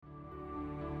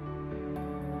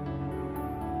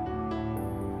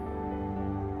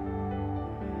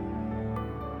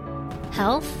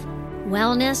health,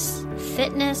 wellness,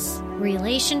 fitness,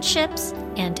 relationships,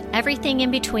 and everything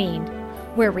in between.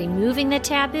 We're removing the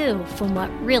taboo from what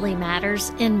really matters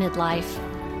in midlife.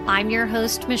 I'm your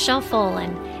host, Michelle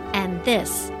Folan, and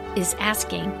this is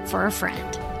Asking for a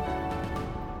Friend.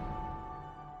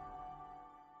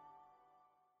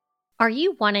 Are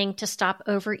you wanting to stop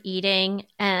overeating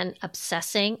and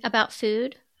obsessing about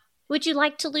food? Would you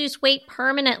like to lose weight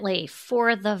permanently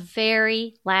for the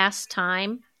very last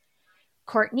time?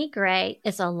 Courtney Gray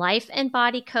is a life and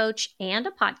body coach and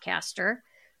a podcaster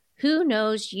who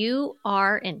knows you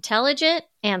are intelligent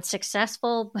and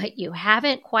successful, but you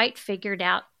haven't quite figured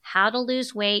out how to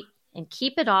lose weight and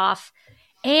keep it off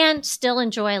and still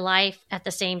enjoy life at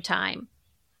the same time.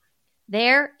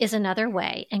 There is another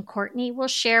way, and Courtney will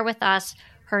share with us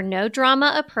her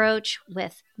no-drama approach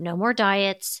with no more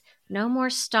diets, no more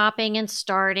stopping and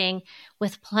starting,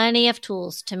 with plenty of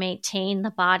tools to maintain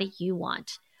the body you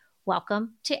want.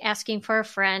 Welcome to Asking for a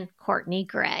Friend, Courtney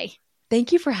Gray.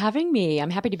 Thank you for having me. I'm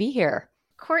happy to be here.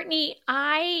 Courtney,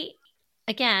 I,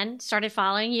 again, started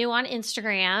following you on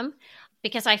Instagram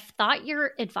because I thought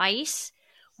your advice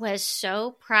was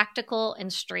so practical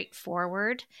and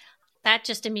straightforward. That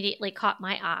just immediately caught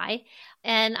my eye.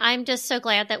 And I'm just so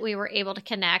glad that we were able to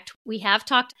connect. We have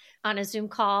talked on a Zoom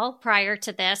call prior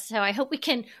to this, so I hope we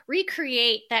can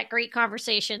recreate that great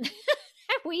conversation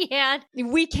we had.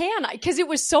 We can, because it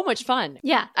was so much fun.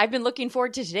 Yeah. I've been looking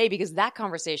forward to today because that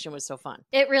conversation was so fun.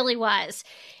 It really was.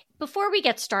 Before we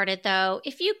get started, though,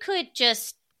 if you could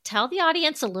just tell the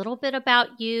audience a little bit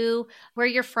about you, where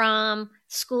you're from,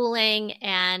 schooling,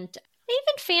 and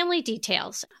even family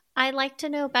details. I'd like to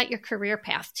know about your career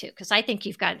path, too, because I think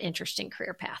you've got an interesting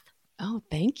career path. Oh,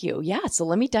 thank you. Yeah. So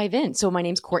let me dive in. So my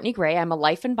name's Courtney Gray. I'm a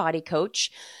life and body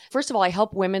coach. First of all, I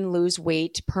help women lose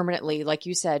weight permanently, like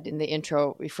you said in the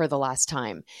intro, for the last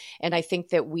time. And I think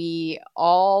that we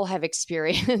all have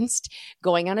experienced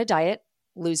going on a diet,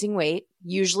 losing weight,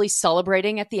 usually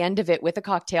celebrating at the end of it with a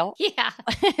cocktail. Yeah.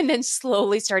 And then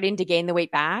slowly starting to gain the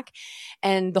weight back.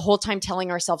 And the whole time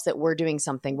telling ourselves that we're doing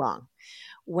something wrong,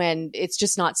 when it's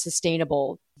just not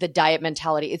sustainable. The diet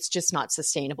mentality, it's just not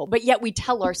sustainable. But yet we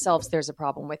tell ourselves there's a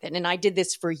problem with it. And I did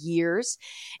this for years.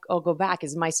 I'll go back,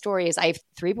 as my story is I have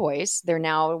 3 boys.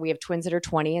 We have twins that are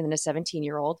 20 and then a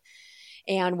 17-year-old.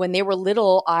 And when they were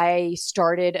little, I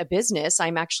started a business.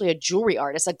 I'm actually a jewelry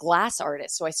artist, a glass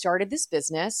artist. So I started this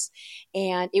business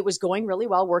and it was going really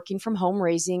well, working from home,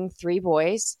 raising 3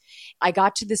 boys. I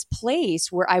got to this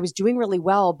place where I was doing really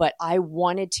well, but I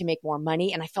wanted to make more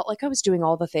money and I felt like I was doing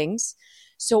all the things.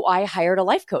 So I hired a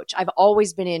life coach. I've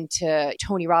always been into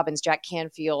Tony Robbins, Jack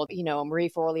Canfield, Marie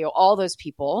Forleo, all those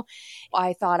people.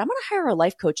 I thought, I'm going to hire a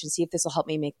life coach and see if this will help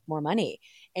me make more money.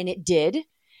 And it did.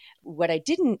 What I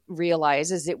didn't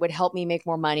realize is it would help me make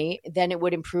more money. Then it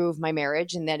would improve my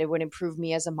marriage, and then it would improve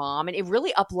me as a mom. And it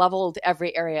really up-leveled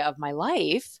every area of my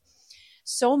life.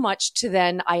 So much to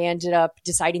then I ended up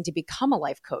deciding to become a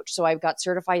life coach. So I got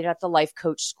certified at the life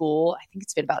coach school. I think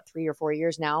it's been about 3 or 4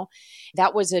 years now.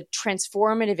 That was a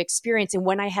transformative experience. And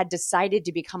when I had decided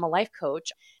to become a life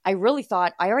coach, I really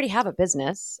thought, I already have a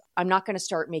business. I'm not going to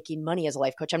start making money as a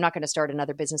life coach. I'm not going to start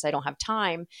another business. I don't have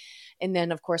time. And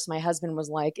then, of course, my husband was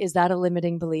like, is that a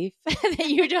limiting belief that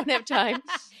you don't have time?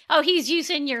 Oh, he's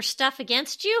using your stuff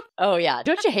against you? Oh, yeah.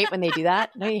 Don't you hate when they do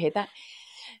that? Don't you hate that?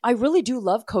 I really do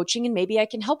love coaching and maybe I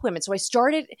can help women. So I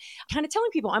started kind of telling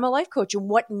people I'm a life coach. And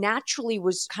what naturally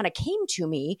came to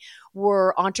me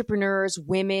were entrepreneurs,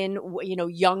 women,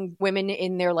 young women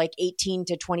in their 18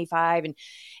 to 25.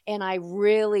 And I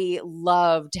really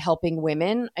loved helping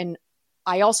women. And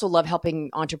I also love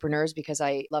helping entrepreneurs because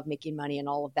I love making money and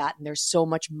all of that. And there's so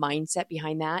much mindset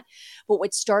behind that. But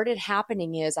what started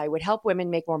happening is I would help women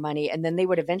make more money. And then they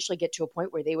would eventually get to a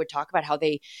point where they would talk about how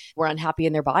they were unhappy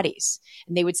in their bodies.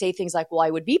 And they would say things like, well, I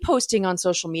would be posting on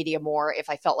social media more if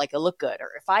I felt like it looked good.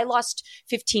 Or if I lost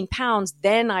 15 pounds,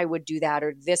 then I would do that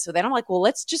or this or that. I'm like, well,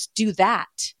 let's just do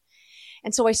that.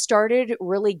 And so I started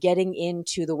really getting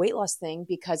into the weight loss thing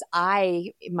because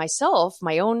I, myself,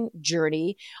 my own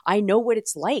journey, I know what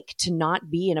it's like to not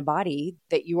be in a body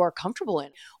that you are comfortable in.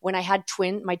 When I had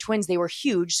my twins, they were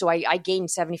huge. So I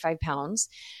gained 75 pounds.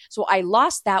 So I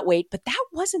lost that weight, but that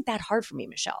wasn't that hard for me,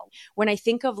 Michelle. When I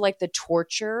think of the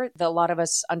torture that a lot of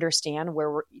us understand,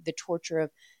 the torture of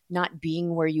not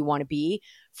being where you want to be,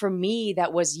 for me,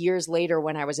 that was years later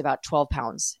when I was about 12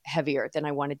 pounds heavier than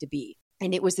I wanted to be.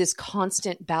 And it was this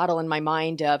constant battle in my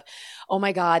mind of, oh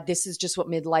my God, this is just what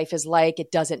midlife is like.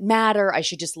 It doesn't matter. I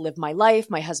should just live my life.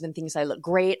 My husband thinks I look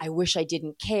great. I wish I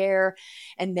didn't care.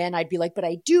 And then I'd be like, but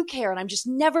I do care. And I'm just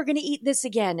never going to eat this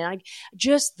again. And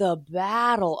just the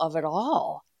battle of it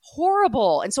all.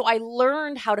 horrible. And so I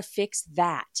learned how to fix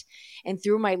that. And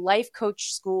through my life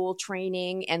coach school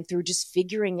training and through just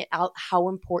figuring out how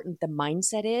important the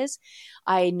mindset is,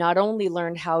 I not only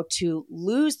learned how to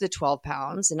lose the 12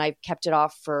 pounds, and I've kept it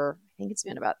off for, I think it's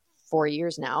been about 4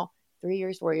 years now, 3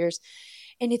 years, 4 years.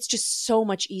 And it's just so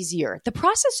much easier. The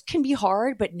process can be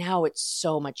hard, but now it's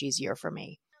so much easier for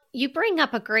me. You bring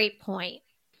up a great point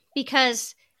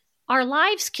because our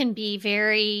lives can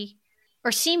be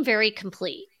seem very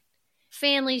complete.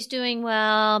 Family's doing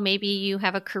well. Maybe you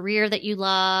have a career that you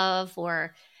love,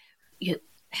 or you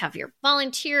have your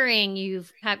volunteering. You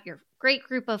have your great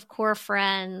group of core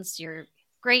friends, your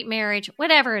great marriage,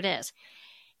 whatever it is.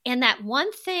 And that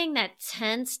one thing that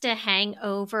tends to hang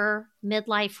over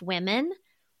midlife women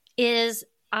is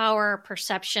our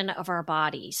perception of our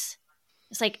bodies.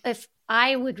 It's like, if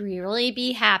I would really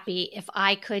be happy if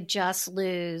I could just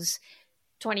lose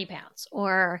 20 pounds,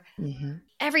 or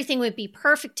everything would be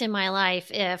perfect in my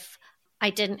life if I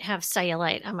didn't have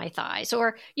cellulite on my thighs,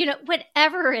 or,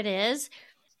 whatever it is.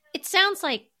 It sounds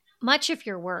like much of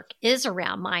your work is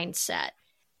around mindset.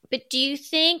 But do you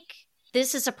think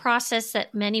this is a process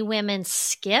that many women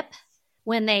skip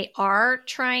when they are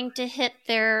trying to hit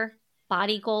their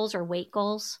body goals or weight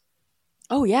goals?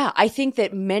 Oh, yeah. I think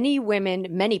that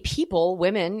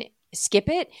women skip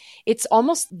it. It's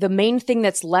almost the main thing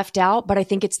that's left out, but I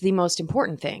think it's the most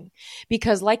important thing.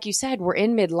 Because like you said, we're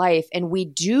in midlife, and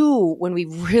when we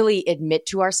really admit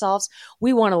to ourselves,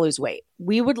 we want to lose weight.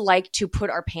 We would like to put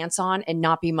our pants on and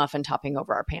not be muffin topping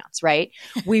over our pants, right?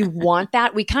 We want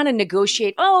that. We kind of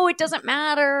negotiate, it doesn't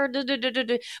matter,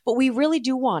 but we really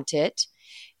do want it.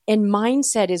 And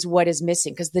mindset is what is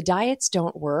missing, because the diets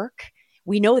don't work.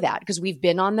 We know that because we've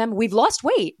been on them. We've lost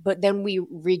weight, but then we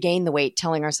regain the weight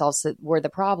telling ourselves that we're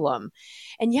the problem.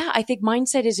 And yeah, I think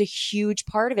mindset is a huge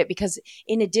part of it, because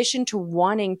in addition to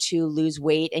wanting to lose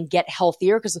weight and get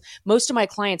healthier, because most of my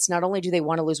clients, not only do they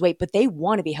want to lose weight, but they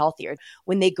want to be healthier.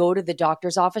 When they go to the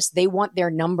doctor's office, they want their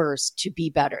numbers to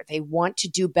be better. They want to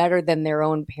do better than their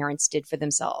own parents did for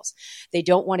themselves. They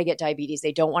don't want to get diabetes.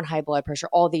 They don't want high blood pressure,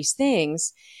 all these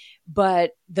things.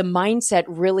 But the mindset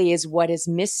really is what is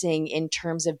missing in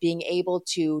terms of being able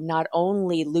to not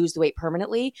only lose the weight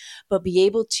permanently, but be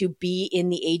able to be in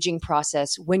the aging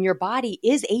process when your body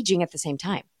is aging at the same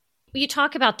time. You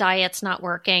talk about diets not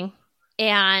working,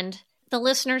 and the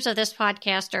listeners of this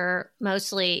podcast are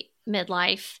mostly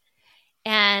midlife.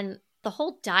 And the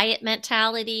whole diet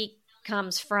mentality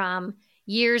comes from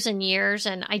years and years.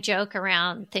 And I joke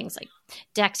around things like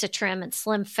Dexatrim and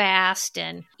Slim Fast,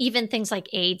 and even things like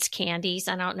AIDS candies.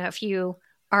 I don't know if you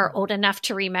are old enough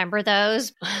to remember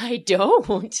those. I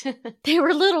don't. They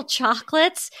were little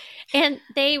chocolates, and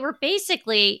they were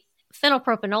basically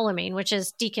phenylpropanolamine, which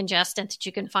is decongestant that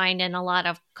you can find in a lot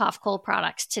of cough cold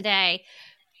products today.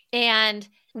 And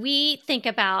we think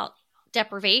about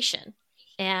deprivation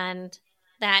and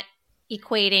that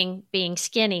equating being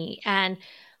skinny.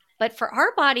 But for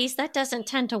our bodies, that doesn't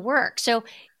tend to work. So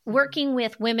working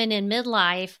with women in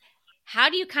midlife,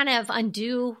 how do you kind of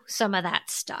undo some of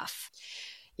that stuff?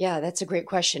 Yeah, that's a great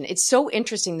question. It's so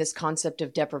interesting, this concept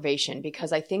of deprivation,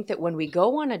 because I think that when we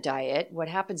go on a diet, what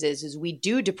happens is we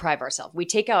do deprive ourselves. We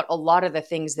take out a lot of the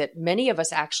things that many of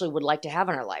us actually would like to have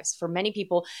in our lives. For many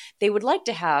people, they would like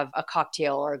to have a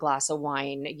cocktail or a glass of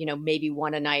wine, maybe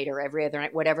one a night or every other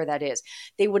night, whatever that is.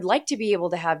 They would like to be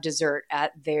able to have dessert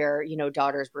at their,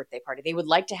 daughter's birthday party. They would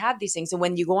like to have these things. And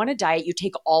when you go on a diet, you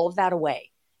take all of that away.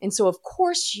 And so, of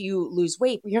course, you lose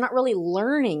weight. You're not really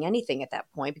learning anything at that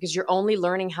point, because you're only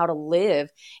learning how to live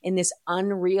in this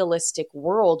unrealistic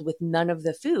world with none of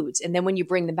the foods. And then when you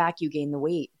bring them back, you gain the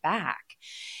weight back.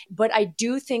 But I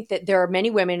do think that there are many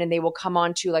women, and they will come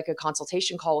on to like a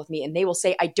consultation call with me, and they will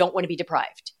say, I don't want to be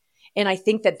deprived. And I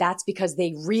think that that's because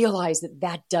they realize that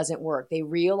that doesn't work. They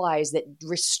realize that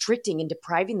restricting and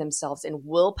depriving themselves and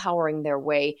willpowering their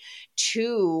way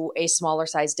to a smaller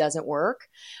size doesn't work.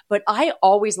 But I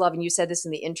always love, and you said this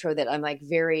in the intro, that I'm like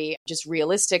very just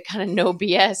realistic, kind of no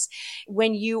BS.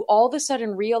 When you all of a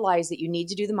sudden realize that you need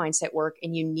to do the mindset work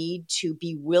and you need to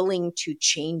be willing to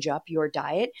change up your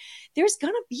diet, there's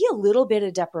going to be a little bit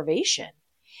of deprivation.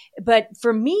 But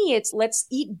for me, it's let's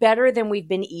eat better than we've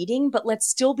been eating, but let's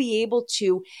still be able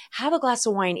to have a glass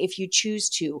of wine if you choose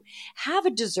to, have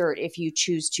a dessert if you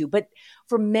choose to. But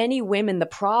for many women, the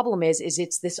problem is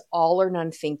it's this all or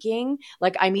none thinking.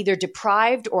 Like, I'm either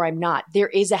deprived or I'm not. There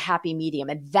is a happy medium.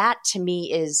 And that to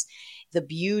me is the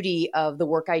beauty of the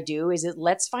work I do is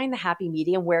let's find the happy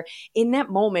medium where in that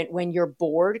moment when you're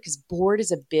bored, because bored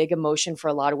is a big emotion for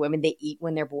a lot of women, they eat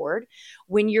when they're bored.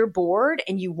 When you're bored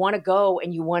and you want to go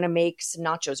and you want to make some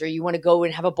nachos or you want to go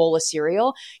and have a bowl of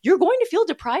cereal, you're going to feel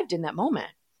deprived in that moment.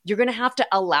 You're going to have to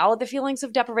allow the feelings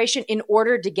of deprivation in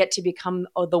order to get to become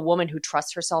the woman who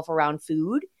trusts herself around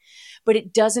food. But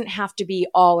it doesn't have to be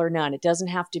all or none. It doesn't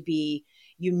have to be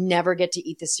you never get to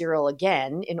eat the cereal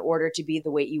again in order to be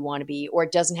the weight you want to be, or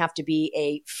it doesn't have to be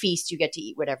a feast. You get to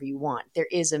eat whatever you want. There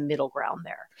is a middle ground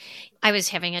there. I was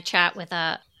having a chat with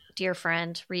a dear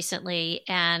friend recently,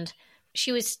 and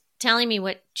she was telling me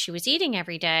what she was eating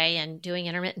every day and doing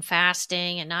intermittent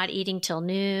fasting and not eating till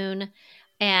noon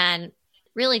and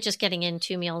really just getting in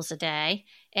 2 meals a day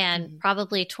and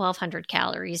probably 1,200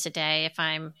 calories a day, if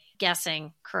I'm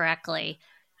guessing correctly.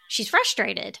 She's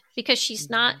frustrated because she's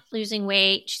not losing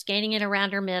weight. She's gaining it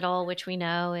around her middle, which we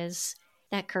know is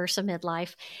that curse of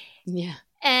midlife. Yeah.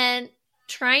 And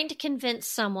trying to convince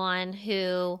someone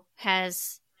who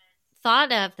has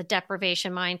thought of the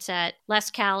deprivation mindset, less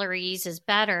calories is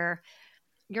better,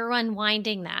 you're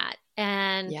unwinding that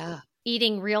and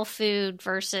eating real food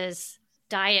versus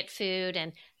diet food.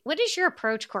 And what is your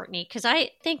approach, Courtney? Because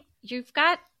I think you've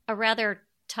got a rather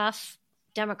tough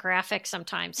demographic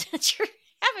sometimes that you're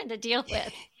having to deal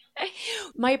with.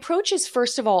 My approach is,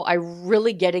 first of all, I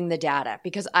really getting the data,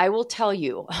 because I will tell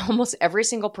you, almost every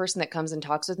single person that comes and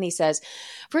talks with me says,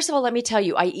 first of all, let me tell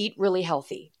you, I eat really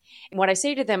healthy. And what I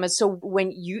say to them is, so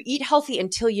when you eat healthy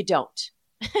until you don't,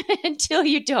 until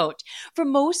you don't. For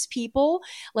most people,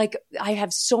 like I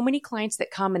have so many clients that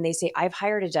come and they say, I've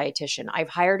hired a dietitian, I've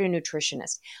hired a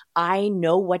nutritionist, I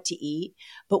know what to eat,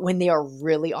 but when they are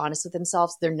really honest with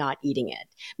themselves, they're not eating it.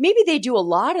 Maybe they do a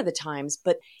lot of the times,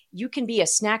 but you can be a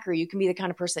snacker. You can be the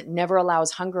kind of person that never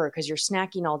allows hunger because you're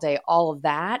snacking all day, all of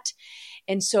that.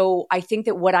 And so I think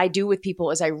that what I do with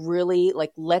people is I really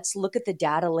let's look at the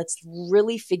data. Let's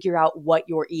really figure out what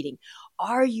you're eating.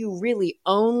 Are you really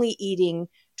only eating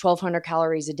 1,200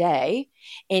 calories a day?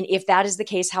 And if that is the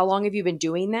case, how long have you been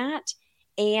doing that?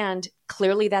 And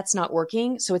clearly that's not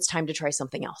working. So it's time to try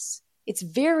something else. It's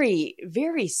very,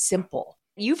 very simple.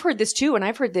 You've heard this too, and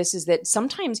I've heard this, is that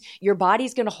sometimes your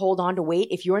body's going to hold on to weight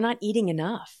if you're not eating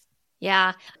enough.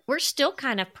 Yeah, we're still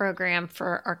kind of programmed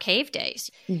for our cave days.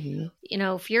 You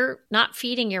know, if you're not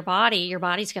feeding your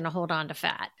body's going to hold on to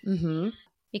fat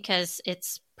because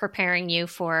it's preparing you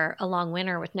for a long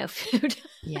winter with no food.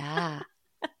 Yeah.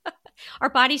 Our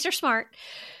bodies are smart.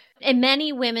 And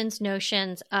many women's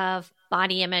notions of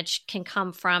body image can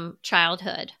come from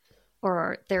childhood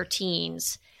or their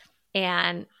teens.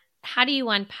 And how do you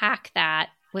unpack that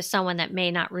with someone that may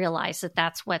not realize that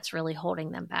that's what's really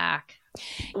holding them back?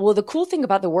 Well, the cool thing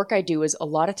about the work I do is a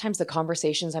lot of times the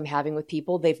conversations I'm having with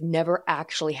people, they've never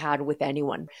actually had with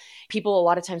anyone. People a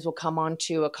lot of times will come on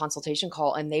to a consultation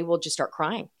call and they will just start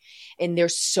crying. And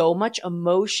there's so much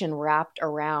emotion wrapped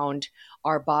around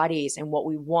our bodies and what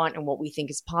we want and what we think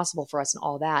is possible for us and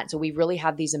all that. So we really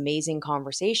have these amazing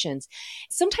conversations.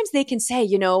 Sometimes they can say,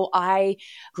 you know, I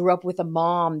grew up with a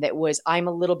mom I'm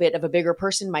a little bit of a bigger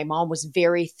person. My mom was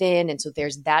very thin. And so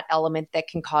there's that element that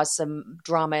can cause some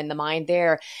drama in the mind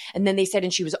there. And then they said,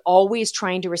 and she was always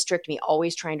trying to restrict me,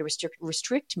 always trying to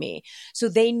restrict me. So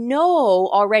they know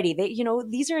already,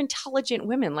 these are intelligent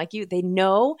women like you, they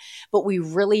know, but we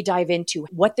really dive into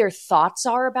what their thoughts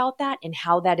are about that and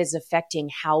how that is affecting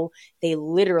how they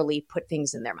literally put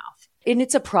things in their mouth. And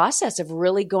it's a process of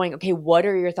really going, okay, what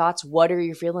are your thoughts? What are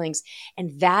your feelings?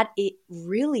 And that it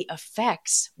really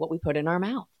affects what we put in our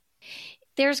mouth.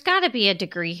 There's got to be a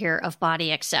degree here of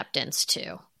body acceptance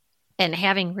too, and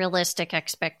having realistic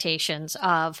expectations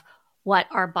of what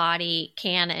our body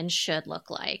can and should look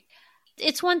like.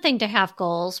 It's one thing to have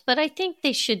goals, but I think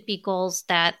they should be goals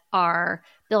that are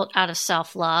built out of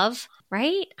self-love,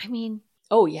 right? I mean,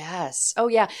 oh, yes. Oh,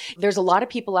 yeah. There's a lot of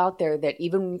people out there that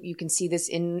even you can see this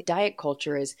in diet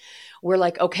culture is we're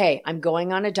like, okay, I'm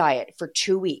going on a diet for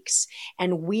 2 weeks.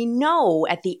 And we know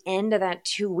at the end of that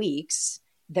 2 weeks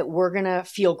that we're going to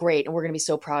feel great and we're going to be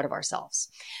so proud of ourselves.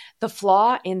 The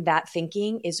flaw in that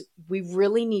thinking is we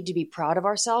really need to be proud of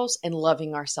ourselves and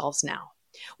loving ourselves now.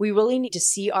 We really need to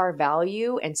see our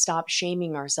value and stop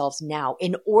shaming ourselves now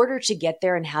in order to get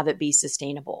there and have it be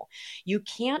sustainable. You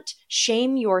can't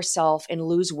shame yourself and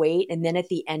lose weight and then at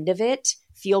the end of it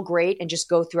feel great and just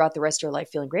go throughout the rest of your life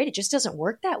feeling great. It just doesn't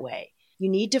work that way. You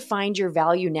need to find your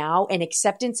value now and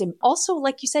acceptance, and also,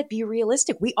 like you said, be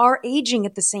realistic. We are aging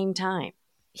at the same time.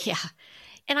 Yeah.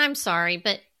 And I'm sorry,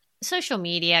 but social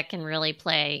media can really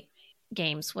play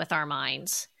games with our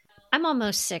minds. I'm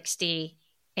almost 60.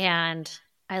 And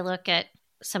I look at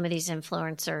some of these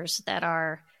influencers that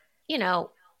are,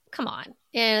 come on.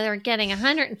 They're getting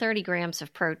 130 grams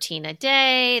of protein a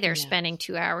day. They're spending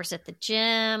 2 hours at the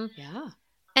gym. Yeah.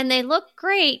 And they look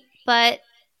great, but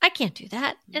I can't do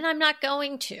that. And I'm not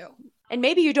going to. And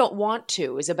maybe you don't want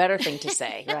to is a better thing to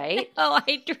say, right? Oh,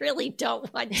 I really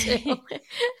don't want to.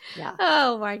 Yeah.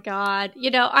 Oh, my God.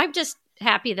 I'm just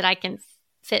happy that I can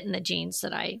fit in the jeans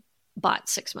that I bought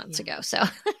 6 months ago. So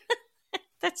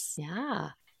that's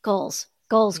goals.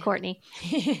 Goals, Courtney.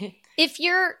 If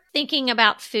you're thinking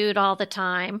about food all the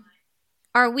time,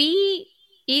 are we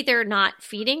either not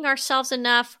feeding ourselves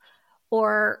enough,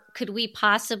 or could we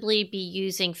possibly be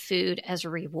using food as a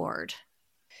reward?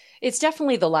 It's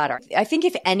definitely the latter. I think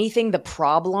if anything, the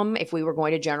problem, if we were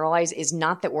going to generalize, is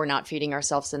not that we're not feeding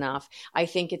ourselves enough. I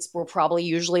think we're probably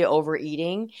usually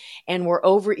overeating, and we're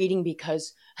overeating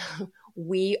because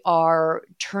we are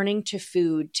turning to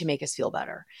food to make us feel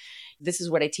better. This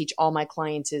is what I teach all my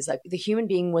clients is like the human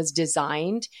being was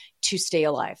designed to stay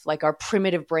alive. Like our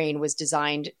primitive brain was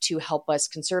designed to help us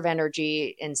conserve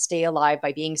energy and stay alive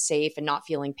by being safe and not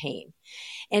feeling pain.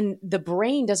 And the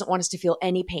brain doesn't want us to feel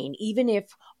any pain, even if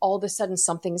all of a sudden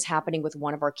something's happening with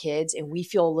one of our kids and we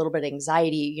feel a little bit of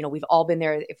anxiety. We've all been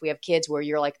there if we have kids where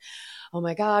you're like, oh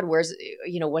my God,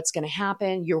 what's going to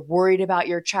happen? You're worried about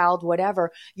your child, whatever.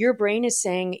 Your brain is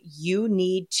saying you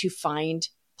need to find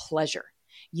pleasure.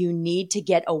 You need to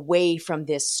get away from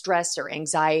this stress or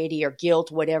anxiety or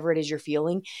guilt, whatever it is you're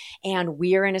feeling. And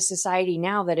we are in a society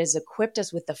now that has equipped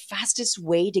us with the fastest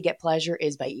way to get pleasure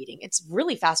is by eating. It's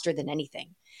really faster than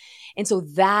anything. And so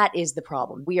that is the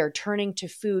problem. We are turning to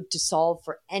food to solve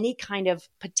for any kind of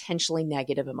potentially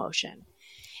negative emotion.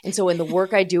 And so in the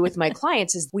work I do with my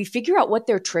clients is we figure out what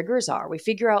their triggers are. We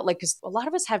figure out because a lot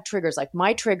of us have triggers. Like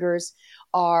my triggers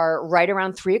are right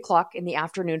around 3:00 in the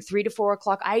afternoon, 3 to 4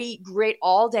 o'clock. I eat great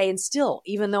all day. And still,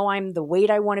 even though I'm the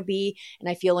weight I want to be and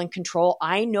I feel in control,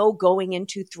 I know going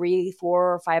into 3,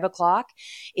 4, or 5 o'clock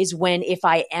is when if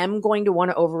I am going to want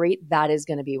to overeat, that is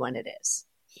going to be when it is.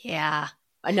 Yeah.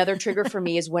 Another trigger for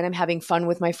me is when I'm having fun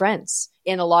with my friends.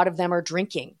 And a lot of them are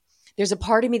drinking. There's a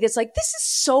part of me that's like, this is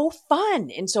so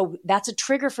fun. And so that's a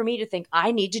trigger for me to think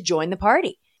I need to join the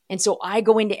party. And so I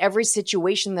go into every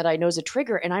situation that I know is a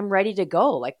trigger and I'm ready to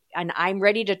go. And I'm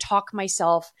ready to talk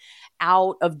myself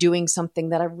out of doing something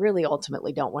that I really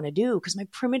ultimately don't want to do because my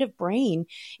primitive brain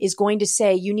is going to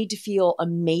say you need to feel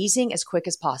amazing as quick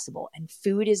as possible. And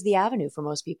food is the avenue for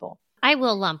most people. I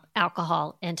will lump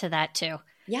alcohol into that too.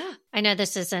 Yeah. I know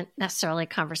this isn't necessarily a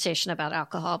conversation about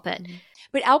alcohol, but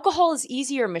alcohol is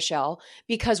easier, Michelle,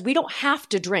 because we don't have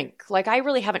to drink. Like I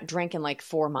really haven't drank in like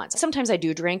 4 months. Sometimes I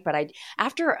do drink, but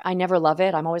after I never love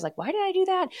it. I'm always like, why did I do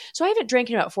that? So I haven't drank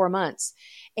in about 4 months.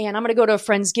 And I'm going to go to a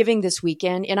Friendsgiving this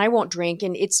weekend and I won't drink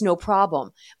and it's no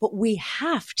problem. But we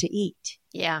have to eat.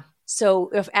 Yeah. So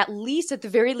if at the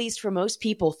very least for most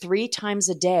people, 3 times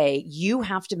a day, you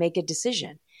have to make a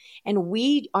decision. And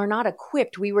we are not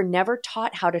equipped. We were never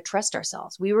taught how to trust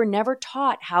ourselves. We were never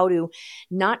taught how to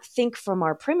not think from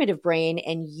our primitive brain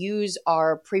and use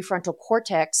our prefrontal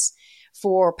cortex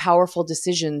for powerful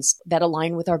decisions that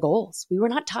align with our goals. We were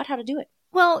not taught how to do it.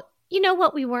 Well, you know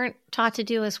what we weren't taught to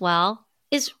do as well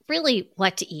is really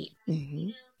what to eat. Mm-hmm.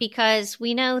 Because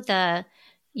we know the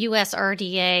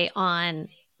USRDA on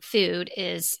food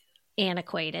is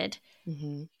antiquated.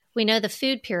 Mm-hmm. We know the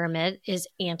food pyramid is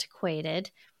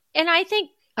antiquated. And I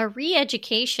think a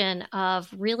re-education of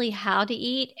really how to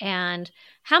eat and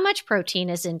how much protein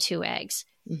is in 2 eggs,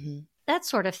 that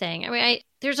sort of thing. I mean,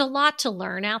 there's a lot to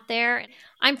learn out there.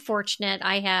 I'm fortunate.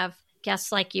 I have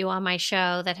guests like you on my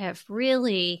show that have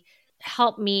really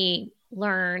helped me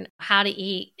learn how to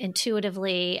eat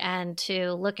intuitively and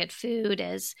to look at food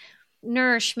as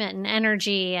nourishment and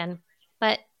energy.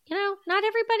 But not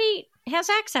everybody has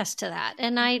access to that.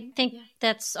 And I think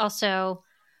that's also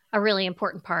a really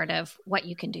important part of what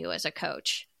you can do as a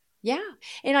coach. Yeah.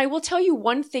 And I will tell you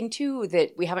one thing too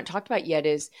that we haven't talked about yet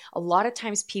is a lot of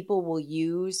times people will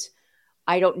use,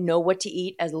 I don't know what to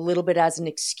eat as a little bit as an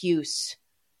excuse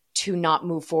to not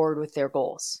move forward with their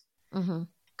goals.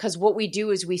 Because what we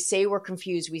do is we say we're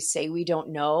confused. We say we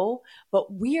don't know,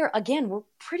 but we're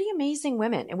pretty amazing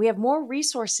women and we have more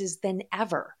resources than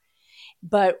ever.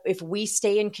 But if we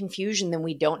stay in confusion, then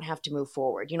we don't have to move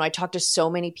forward. I talk to so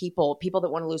many people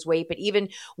that want to lose weight, but even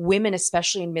women,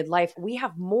 especially in midlife, we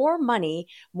have more money,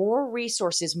 more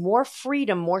resources, more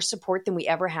freedom, more support than we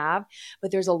ever have.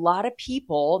 But there's a lot of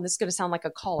people, and this is going to sound like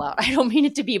a call out. I don't mean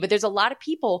it to be, but there's a lot of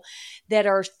people that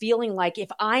are feeling like if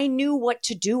I knew what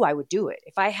to do, I would do it.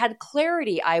 If I had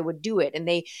clarity, I would do it. And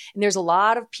there's a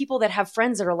lot of people that have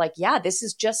friends that are like, yeah, this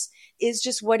is just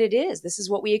what it is. This is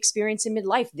what we experience in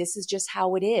midlife. This is just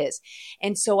how it is.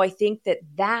 And so I think that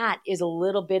that is a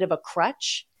little bit of a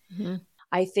crutch. Mm-hmm.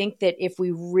 I think that if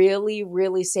we really,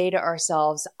 really say to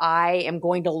ourselves, I am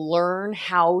going to learn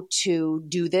how to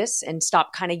do this and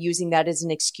stop kind of using that as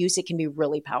an excuse, it can be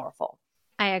really powerful.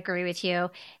 I agree with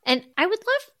you. And I would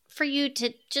love for you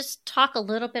to just talk a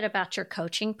little bit about your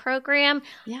coaching program.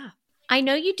 Yeah. I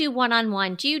know you do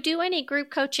one-on-one. Do you do any group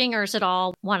coaching or is it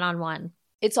all one-on-one?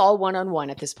 It's all one-on-one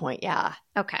at this point. Yeah.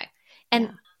 Okay. And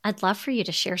Yeah. I'd love for you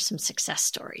to share some success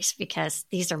stories because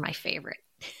these are my favorite.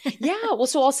 Yeah. Well,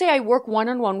 so I'll say I work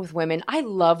one-on-one with women. I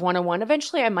love one-on-one.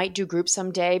 Eventually I might do groups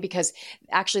someday because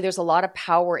actually there's a lot of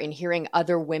power in hearing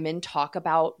other women talk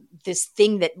about this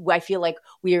thing that I feel like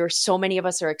so many of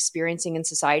us are experiencing in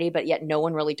society, but yet no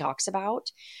one really talks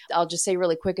about. I'll just say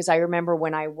really quick, as I remember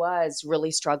when I was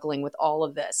really struggling with all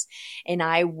of this, and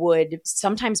I would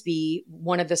sometimes be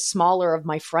one of the smaller of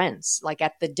my friends, like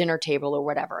at the dinner table or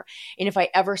whatever. And if I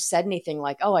ever said anything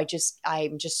like, oh,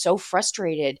 I'm just so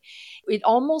frustrated, it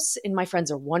almost, and my friends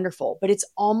are wonderful, but it's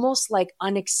almost like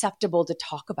unacceptable to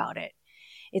talk about it.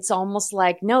 It's almost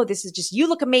like, no, this is just, you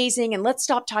look amazing and let's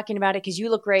stop talking about it because you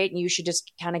look great and you should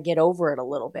just kind of get over it a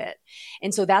little bit.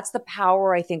 And so that's the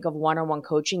power, I think, of one-on-one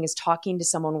coaching, is talking to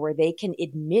someone where they can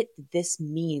admit that this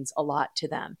means a lot to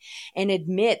them and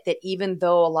admit that even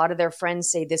though a lot of their friends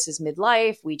say this is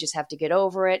midlife, we just have to get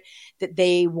over it, that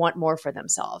they want more for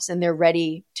themselves and they're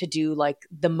ready to do like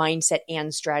the mindset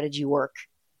and strategy work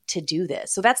to do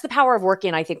this. So that's the power of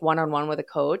working, I think, one-on-one with a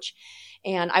coach.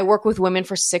 And I work with women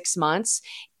for 6 months.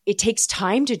 It takes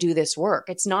time to do this work.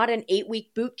 It's not an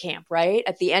 8-week boot camp, right?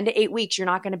 At the end of 8 weeks, you're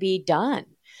not going to be done.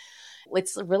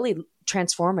 It's really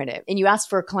transformative. And you ask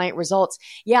for client results.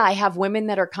 Yeah, I have women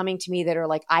that are coming to me that are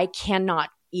like, I cannot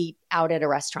eat out at a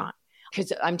restaurant.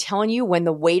 Because I'm telling you, when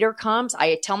the waiter comes,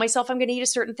 I tell myself I'm going to eat a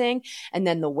certain thing. And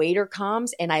then the waiter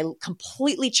comes and I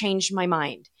completely changed my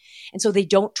mind. And so they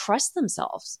don't trust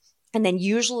themselves. And then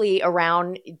usually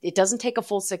around, it doesn't take a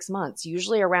full 6 months,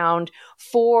 usually around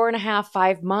 4.5,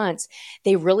 5 months,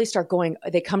 they really start going,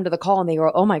 they come to the call and they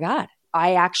go, oh my God,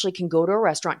 I actually can go to a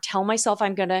restaurant, tell myself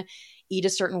I'm going to eat a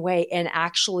certain way and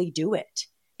actually do it.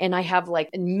 And I have like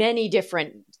many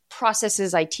different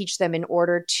processes I teach them in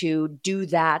order to do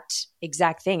that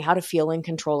exact thing, how to feel in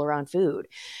control around food.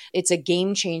 It's a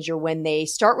game changer when they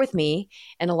start with me.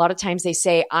 And a lot of times they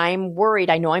say, I'm worried.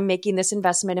 I know I'm making this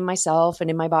investment in myself and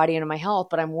in my body and in my health,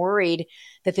 but I'm worried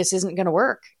that this isn't going to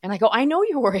work. And I go, I know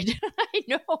you're worried.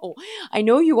 I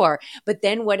know you are. But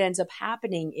then what ends up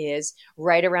happening is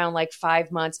right around like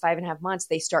 5 months, 5.5 months,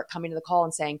 they start coming to the call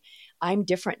and saying, I'm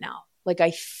different now. Like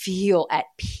I feel at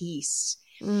peace.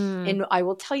 And I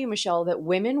will tell you, Michelle, that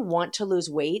women want to lose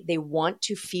weight. They want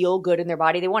to feel good in their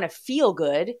body. They want to feel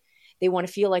good. They want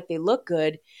to feel like they look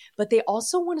good, but they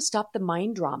also want to stop the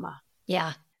mind drama.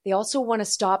 Yeah. They also want to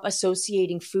stop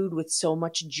associating food with so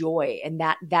much joy. And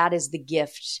that is the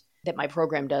gift that my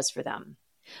program does for them.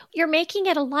 You're making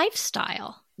it a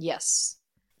lifestyle. Yes.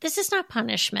 This is not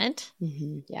punishment.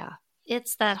 Mm-hmm. Yeah.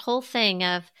 It's that whole thing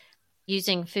of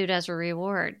using food as a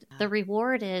reward. The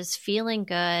reward is feeling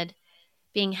good,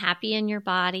 being happy in your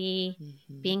body,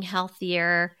 being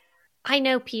healthier. I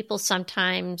know people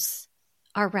sometimes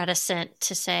are reticent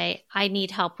to say, I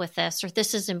need help with this, or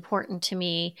this is important to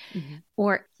me,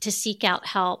 or to seek out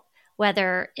help,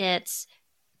 whether it's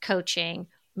coaching,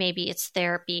 maybe it's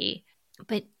therapy.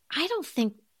 But I don't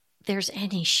think there's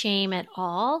any shame at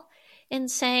all in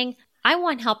saying, I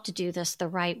want help to do this the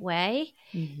right way.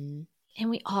 And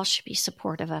we all should be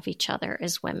supportive of each other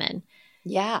as women.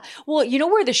 Yeah. Well, you know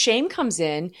where the shame comes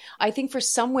in? I think for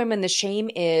some women, the shame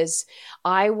is,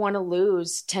 I want to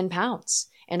lose 10 pounds.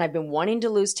 And I've been wanting to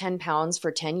lose 10 pounds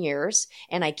for 10 years.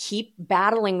 And I keep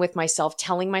battling with myself,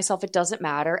 telling myself it doesn't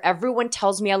matter. Everyone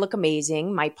tells me I look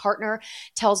amazing. My partner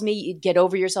tells me, get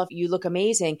over yourself, you look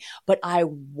amazing. But I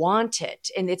want it.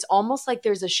 And it's almost like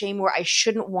there's a shame where I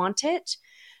shouldn't want it.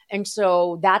 And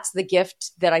so that's the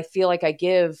gift that I feel like I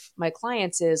give my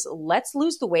clients is, let's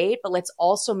lose the weight, but let's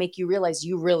also make you realize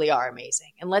you really are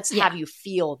amazing. And let's have you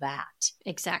feel that.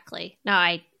 Exactly. No,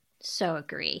 I so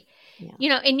agree. Yeah. You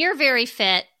know, and you're very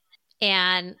fit.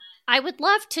 And I would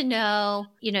love to know,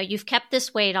 you know, you've kept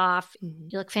this weight off.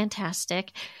 You look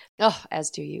fantastic. Oh,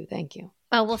 as do you. Thank you.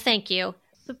 Oh, well, thank you.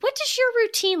 But what does your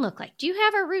routine look like? Do you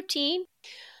have a routine?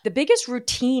 The biggest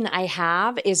routine I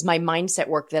have is my mindset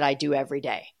work that I do every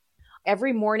day.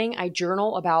 Every morning I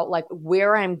journal about like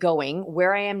where I'm going,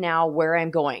 where I am now, where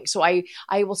I'm going. So I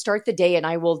will start the day and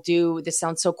I will do, this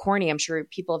sounds so corny. I'm sure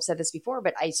people have said this before,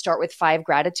 but I start with 5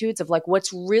 gratitudes of like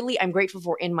what's really I'm grateful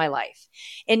for in my life.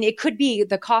 And it could be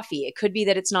the coffee. It could be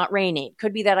that it's not raining. It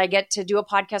could be that I get to do a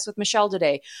podcast with Michelle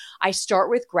today. I start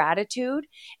with gratitude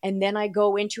and then I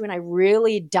go into and I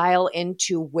really dial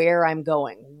into where I'm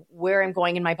going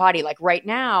in my body. Like right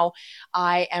now,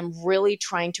 I am really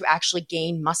trying to actually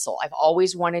gain muscle. I've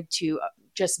always wanted to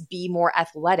just be more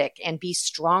athletic and be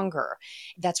stronger.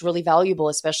 That's really valuable,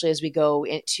 especially as we go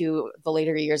into the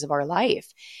later years of our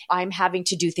life. I'm having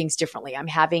to do things differently.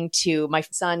 My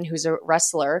son, who's a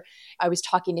wrestler, I was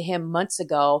talking to him months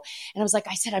ago and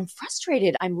I said, I'm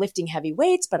frustrated. I'm lifting heavy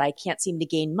weights, but I can't seem to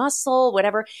gain muscle,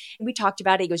 whatever. And we talked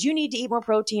about it. He goes, you need to eat more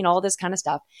protein, all this kind of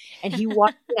stuff. And he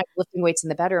walked in, I was lifting weights in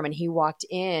the bedroom, and he walked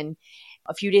in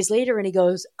a few days later and he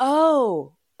goes,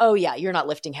 oh yeah, you're not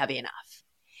lifting heavy enough.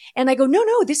 And I go,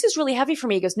 no, this is really heavy for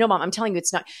me. He goes, no, Mom, I'm telling you,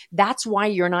 it's not. That's why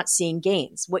you're not seeing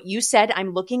gains. What you said,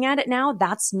 I'm looking at it now,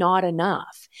 that's not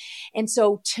enough. And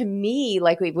so to me,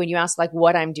 like when you ask like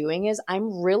what I'm doing is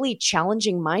I'm really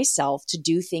challenging myself to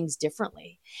do things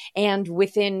differently. And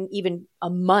within even a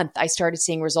month, I started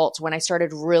seeing results when I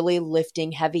started really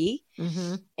lifting heavy.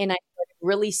 Mm-hmm. And I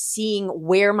really seeing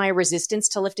where my resistance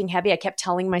to lifting heavy, I kept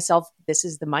telling myself, this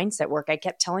is the mindset work. I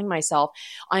kept telling myself,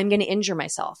 I'm going to injure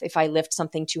myself if I lift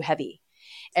something too heavy.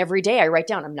 Every day I write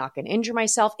down, I'm not going to injure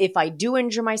myself. If I do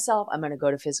injure myself, I'm going to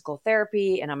go to physical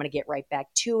therapy and I'm going to get right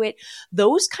back to it.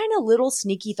 Those kind of little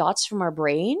sneaky thoughts from our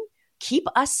brain keep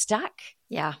us stuck.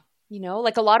 Yeah. You know,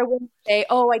 like a lot of women say,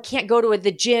 oh, I can't go to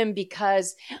the gym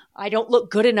because I don't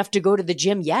look good enough to go to the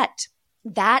gym yet.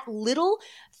 That little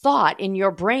thought in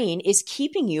your brain is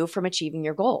keeping you from achieving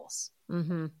your goals.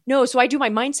 Mm-hmm. No, so I do my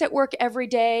mindset work every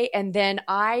day. And then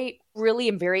I really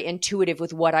am very intuitive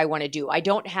with what I want to do. I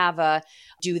don't have a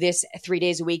do this 3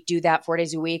 days a week, do that 4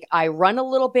 days a week. I run a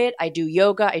little bit. I do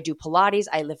yoga. I do Pilates.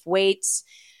 I lift weights.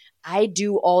 I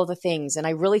do all the things. And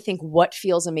I really think what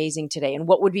feels amazing today and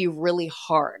what would be really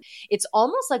hard. It's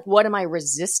almost like, what am I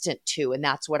resistant to? And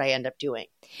that's what I end up doing.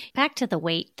 Back to the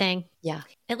weight thing. Yeah.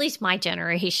 At least my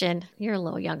generation, you're a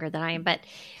little younger than I am, but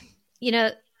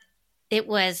it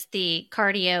was the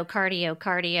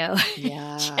cardio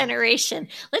yeah. generation.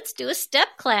 Let's do a step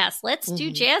class. Let's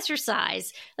do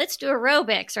jazzercise. Let's do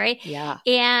aerobics, right? Yeah.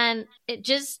 And it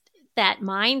just, that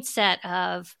mindset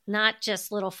of not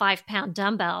just little 5-pound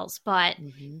dumbbells, but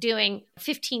doing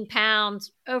 15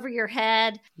 pounds over your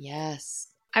head. Yes.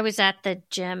 I was at the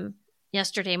gym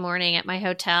yesterday morning at my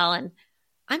hotel and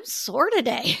I'm sore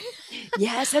today.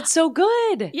 Yes, that's so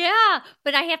good. Yeah,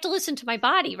 but I have to listen to my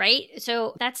body, right?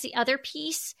 So that's the other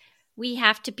piece. We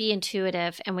have to be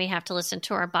intuitive and we have to listen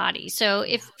to our body. So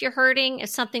if you're hurting, if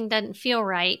something doesn't feel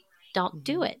right, don't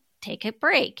do it. Take a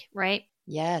break, right?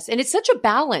 Yes. And it's such a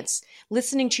balance,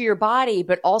 listening to your body,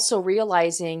 but also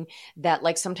realizing that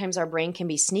like sometimes our brain can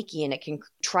be sneaky and it can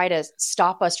try to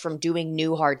stop us from doing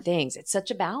new hard things. It's such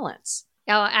a balance.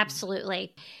 Oh,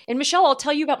 absolutely. And Michelle, I'll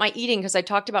tell you about my eating because I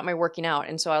talked about my working out.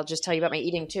 And so I'll just tell you about my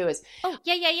eating too.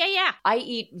 Yeah. I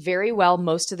eat very well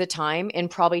most of the time,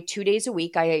 and probably 2 days a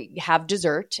week I have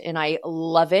dessert and I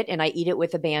love it and I eat it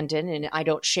with abandon and I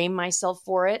don't shame myself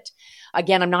for it.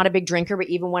 Again, I'm not a big drinker, but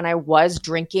even when I was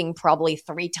drinking probably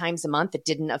 3 times a month, it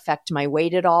didn't affect my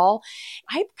weight at all.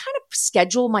 I kind of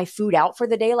schedule my food out for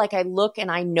the day. Like I look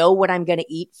and I know what I'm going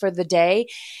to eat for the day.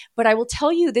 But I will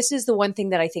tell you, this is the one thing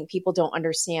that I think people don't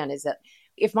understand is that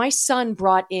if my son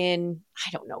brought in,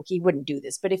 I don't know, he wouldn't do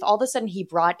this, but if all of a sudden he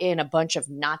brought in a bunch of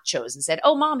nachos and said,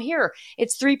 oh, Mom, here,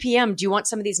 it's 3 p.m. Do you want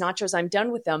some of these nachos? I'm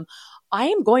done with them. I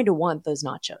am going to want those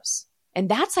nachos. And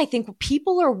that's, I think,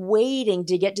 people are waiting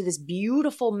to get to this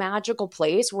beautiful, magical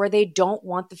place where they don't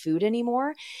want the food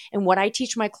anymore. And what I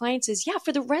teach my clients is, yeah,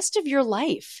 for the rest of your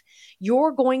life,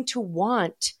 you're going to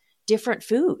want different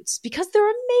foods because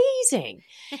they're amazing.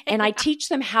 And I teach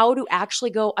them how to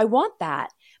actually go, I want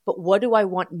that, but what do I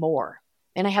want more?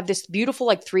 And I have this beautiful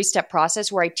 3-step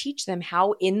process where I teach them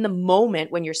how in the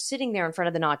moment when you're sitting there in front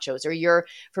of the nachos or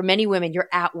for many women, you're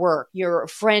at work, your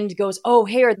friend goes, oh,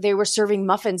 here, they were serving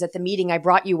muffins at the meeting. I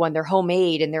brought you one. They're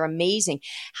homemade and they're amazing.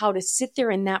 How to sit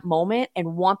there in that moment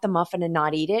and want the muffin and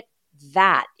not eat it.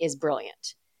 That is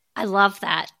brilliant. I love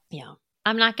that. Yeah.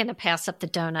 I'm not going to pass up the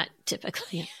donut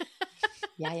typically.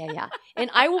 Yeah. And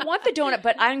I will want the donut,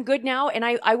 but I'm good now and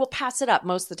I will pass it up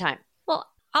most of the time. Well,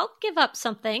 I'll give up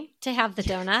something to have the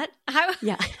donut.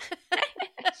 Yeah.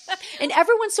 And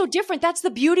everyone's so different. That's the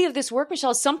beauty of this work,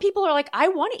 Michelle. Some people are like, I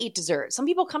want to eat dessert. Some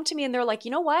people come to me and they're like,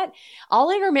 you know what?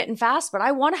 I'll intermittent fast, but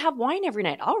I want to have wine every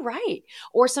night. All right.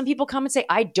 Or some people come and say,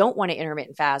 I don't want to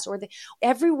intermittent fast.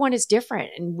 Everyone is different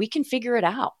and we can figure it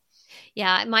out.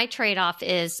 Yeah. My trade-off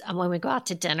is when we go out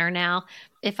to dinner now,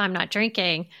 if I'm not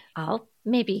drinking, I'll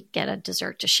maybe get a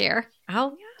dessert to share.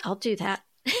 I'll do that.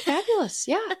 Fabulous.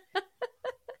 Yeah.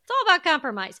 It's all about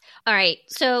compromise. All right.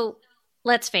 So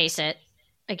let's face it.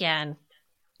 Again,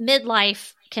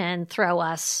 midlife can throw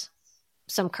us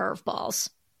some curveballs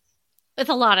with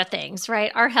a lot of things,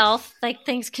 right? Our health, like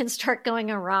things can start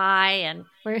going awry and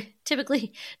we're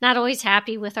typically not always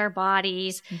happy with our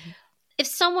bodies. Mm-hmm. If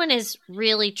someone is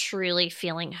really, truly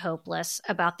feeling hopeless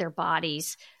about their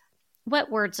bodies,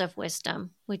 what words of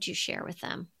wisdom would you share with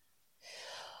them?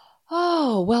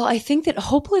 Oh, well, I think that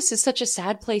hopeless is such a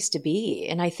sad place to be.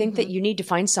 And I think that you need to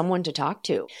find someone to talk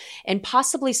to and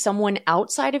possibly someone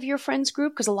outside of your friends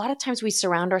group. Because a lot of times we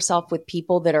surround ourselves with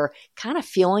people that are kind of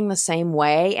feeling the same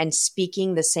way and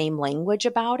speaking the same language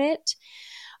about it.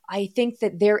 I think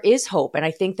that there is hope. And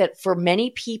I think that for many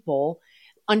people,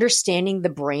 understanding the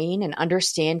brain and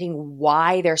understanding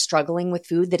why they're struggling with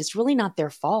food, that it's really not their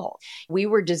fault. We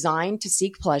were designed to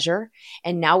seek pleasure,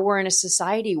 and now we're in a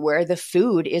society where the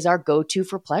food is our go-to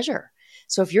for pleasure.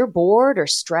 So if you're bored or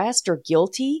stressed or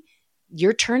guilty,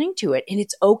 you're turning to it, and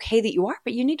it's okay that you are,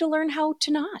 but you need to learn how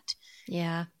to not.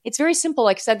 Yeah. It's very simple.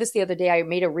 Like I said this the other day, I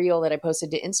made a reel that I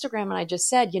posted to Instagram, and I just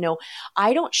said,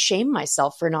 I don't shame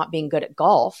myself for not being good at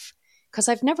golf because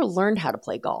I've never learned how to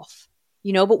play golf.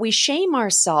 But we shame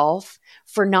ourselves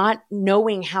for not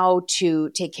knowing how to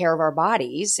take care of our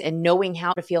bodies and knowing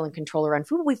how to feel in control around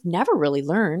food. We've never really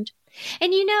learned.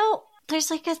 And there's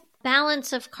like a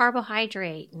balance of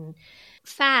carbohydrate and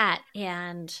fat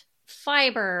and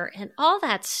fiber and all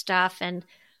that stuff. And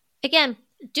again,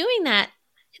 doing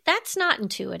that's not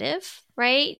intuitive,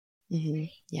 right? Mm-hmm.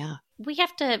 Yeah. We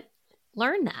have to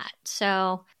learn that.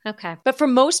 So, okay. But for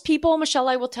most people, Michelle,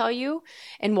 I will tell you,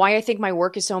 and why I think my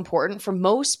work is so important, for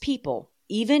most people,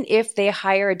 even if they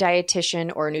hire a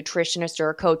dietitian or a nutritionist or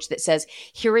a coach that says,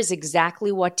 here is exactly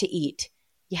what to eat,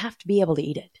 you have to be able to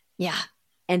eat it. Yeah.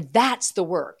 And that's the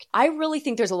work. I really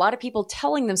think there's a lot of people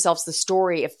telling themselves the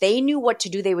story. If they knew what to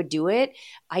do, they would do it.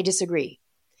 I disagree.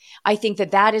 I think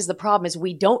that is the problem, is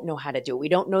we don't know how to do it. We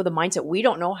don't know the mindset. We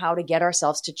don't know how to get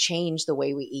ourselves to change the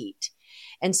way we eat.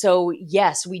 And so,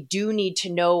 yes, we do need to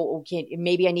know, okay,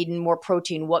 maybe I need more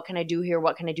protein. What can I do here?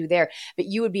 What can I do there? But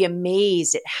you would be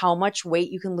amazed at how much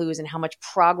weight you can lose and how much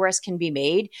progress can be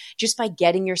made just by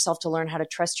getting yourself to learn how to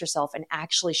trust yourself and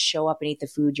actually show up and eat the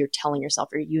food you're telling yourself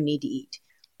or you need to eat.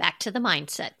 Back to the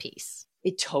mindset piece.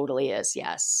 It totally is,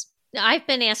 yes. I've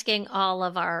been asking all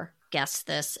of our guests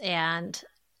this, and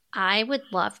I would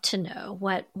love to know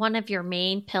what one of your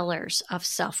main pillars of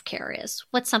self-care is.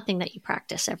 What's something that you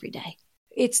practice every day?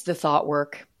 It's the thought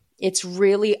work. It's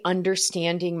really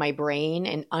understanding my brain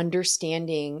and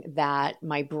understanding that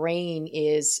my brain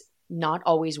is not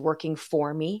always working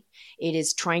for me. It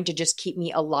is trying to just keep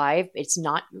me alive. It's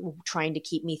not trying to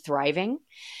keep me thriving.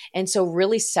 And so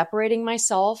really separating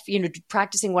myself,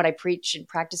 practicing what I preach and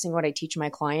practicing what I teach my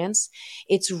clients,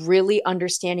 it's really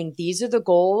understanding these are the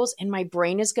goals and my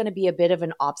brain is going to be a bit of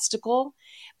an obstacle,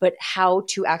 but how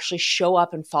to actually show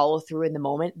up and follow through in the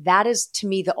moment. That is, to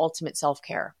me, the ultimate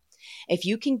self-care. If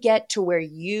you can get to where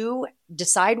you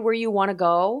decide where you want to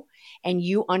go and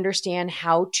you understand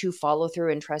how to follow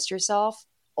through and trust yourself,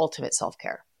 ultimate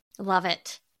self-care. Love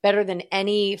it. Better than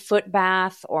any foot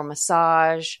bath or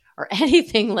massage or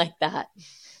anything like that.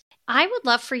 I would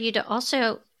love for you to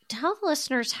also tell the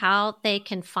listeners how they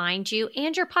can find you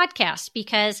and your podcast,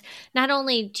 because not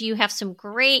only do you have some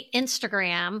great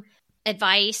Instagram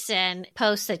advice and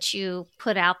posts that you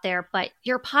put out there, but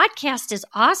your podcast is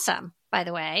awesome, by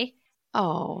the way.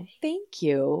 Oh, thank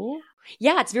you.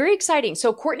 Yeah, it's very exciting.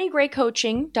 So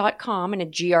CourtneyGrayCoaching.com and a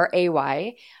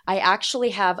GRAY. I actually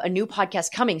have a new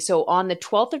podcast coming. So on the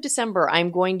 12th of December,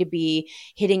 I'm going to be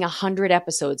hitting 100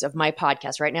 episodes of my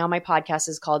podcast. Right now, my podcast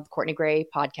is called Courtney Gray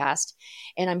Podcast,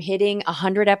 and I'm hitting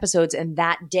 100 episodes. And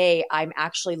that day, I'm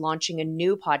actually launching a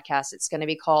new podcast. It's going to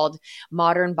be called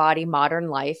Modern Body, Modern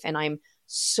Life. And I'm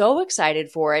so excited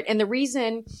for it. And the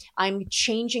reason I'm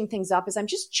changing things up is I'm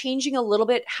just changing a little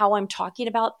bit how I'm talking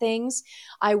about things.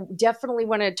 I definitely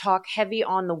want to talk heavy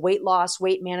on the weight loss,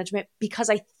 weight management, because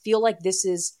I feel like this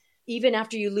is, even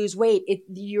after you lose weight,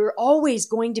 you're always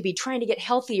going to be trying to get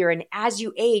healthier. And as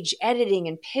you age, editing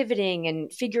and pivoting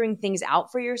and figuring things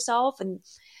out for yourself. And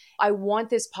I want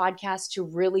this podcast to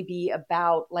really be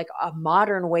about like a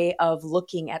modern way of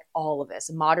looking at all of this,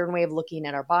 a modern way of looking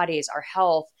at our bodies, our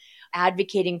health,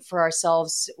 advocating for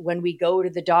ourselves when we go to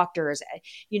the doctors,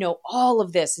 all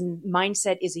of this. And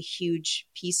mindset is a huge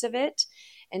piece of it.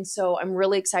 And so I'm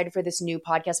really excited for this new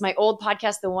podcast. My old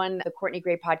podcast, the Courtney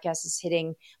Gray podcast, is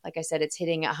hitting, like I said, it's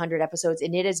hitting 100 episodes,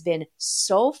 and it has been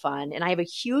so fun. And I have a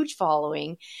huge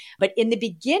following. But in the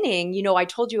beginning, I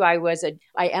told you I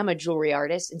am a jewelry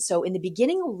artist. And so in the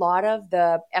beginning, a lot of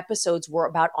the episodes were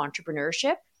about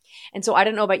entrepreneurship. And so I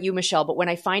don't know about you, Michelle, but when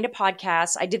I find a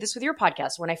podcast, I did this with your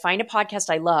podcast. When I find a podcast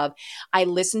I love, I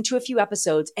listen to a few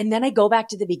episodes and then I go back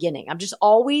to the beginning. I'm just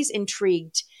always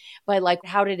intrigued by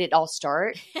how did it all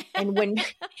start? And when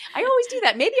I always do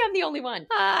that, maybe I'm the only one.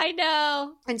 I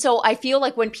know. And so I feel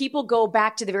like when people go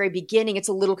back to the very beginning, it's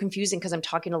a little confusing because I'm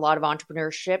talking a lot of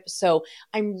entrepreneurship. So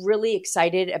I'm really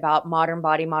excited about Modern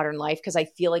Body, Modern Life because I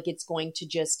feel like it's going to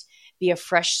just be a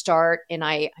fresh start. And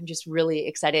I'm just really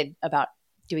excited about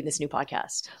doing this new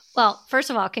podcast. Well, first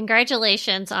of all,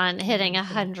 congratulations on hitting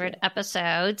 100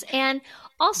 episodes. And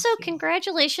also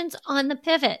congratulations on the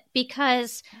pivot,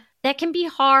 because that can be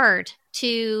hard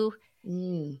to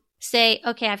say,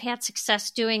 okay, I've had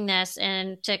success doing this,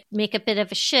 and to make a bit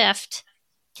of a shift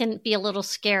can be a little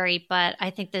scary, but I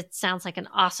think that sounds like an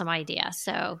awesome idea.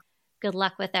 So good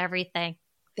luck with everything.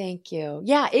 Thank you.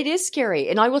 Yeah, it is scary.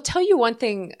 And I will tell you one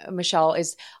thing, Michelle,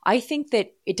 is I think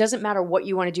that it doesn't matter what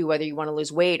you want to do, whether you want to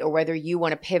lose weight or whether you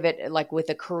want to pivot with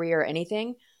a career or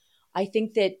anything. I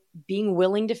think that being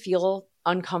willing to feel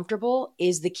uncomfortable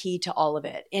is the key to all of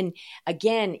it. And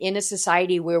again, in a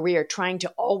society where we are trying to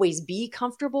always be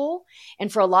comfortable,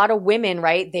 and for a lot of women,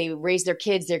 right, they raise their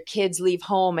kids leave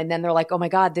home, and then they're like, oh my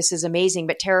God, this is amazing,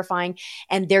 but terrifying.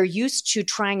 And they're used to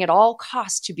trying at all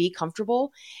costs to be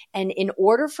comfortable. And in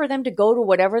order for them to go to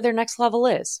whatever their next level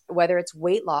is, whether it's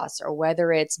weight loss or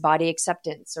whether it's body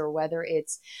acceptance or whether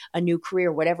it's a new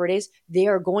career, whatever it is, they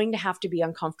are going to have to be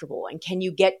uncomfortable. And can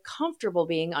you get comfortable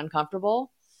being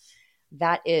uncomfortable?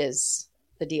 That is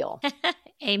the deal.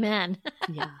 Amen.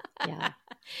 Yeah.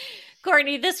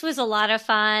 Courtney, this was a lot of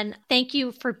fun. Thank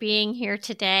you for being here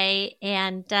today,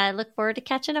 and I look forward to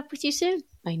catching up with you soon.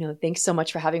 I know. Thanks so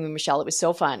much for having me, Michelle. It was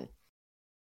so fun.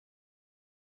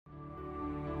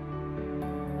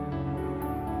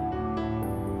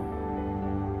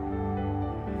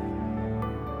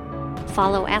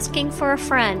 Follow Asking for a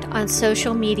Friend on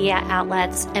social media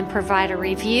outlets and provide a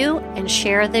review and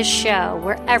share this show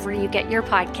wherever you get your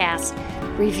podcasts.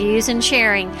 Reviews and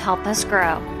sharing help us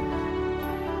grow.